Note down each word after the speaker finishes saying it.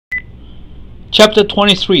Chapter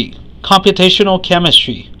 23, Computational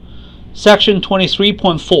Chemistry. Section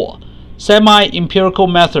 23.4, Semi-empirical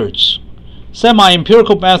methods.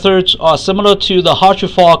 Semi-empirical methods are similar to the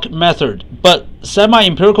Hartree-Fock method, but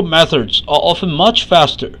semi-empirical methods are often much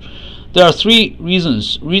faster. There are three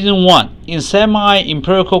reasons. Reason 1, in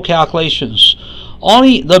semi-empirical calculations,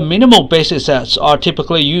 only the minimal basis sets are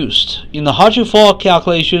typically used. In the Hartree-Fock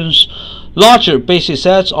calculations, larger basis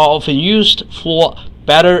sets are often used for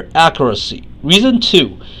better accuracy. Reason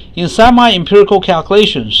 2, in semi-empirical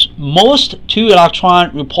calculations, most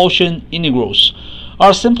two-electron repulsion integrals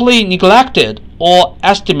are simply neglected or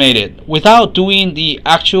estimated without doing the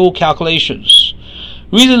actual calculations.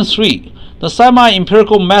 Reason 3, the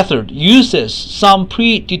semi-empirical method uses some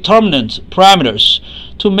predetermined parameters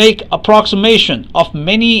to make approximation of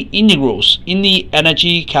many integrals in the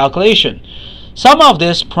energy calculation. Some of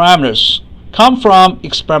these parameters come from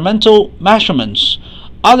experimental measurements.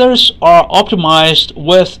 Others are optimized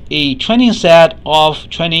with a training set of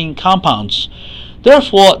training compounds.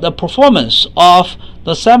 Therefore, the performance of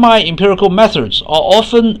the semi-empirical methods are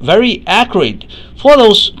often very accurate for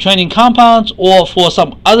those training compounds or for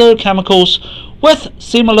some other chemicals with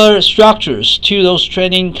similar structures to those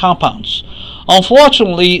training compounds.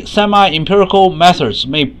 Unfortunately, semi-empirical methods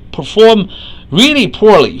may perform really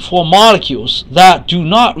poorly for molecules that do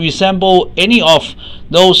not resemble any of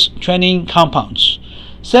those training compounds.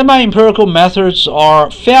 Semi-empirical methods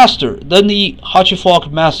are faster than the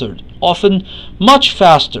Hartree-Fock method, often much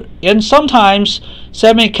faster, and sometimes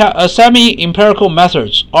semi-empirical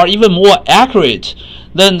methods are even more accurate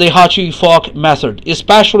than the Hartree-Fock method,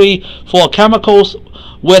 especially for chemicals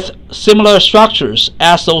with similar structures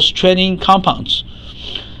as those training compounds.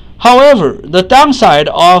 However, the downside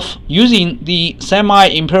of using the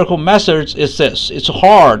semi-empirical methods is this: it's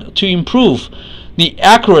hard to improve the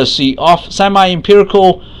accuracy of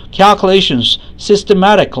semi-empirical calculations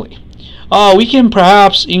systematically. We can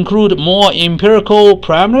perhaps include more empirical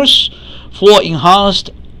parameters for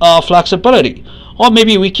enhanced flexibility, or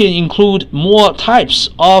maybe we can include more types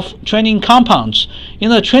of training compounds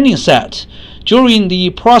in the training set during the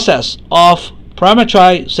process of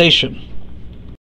parameterization.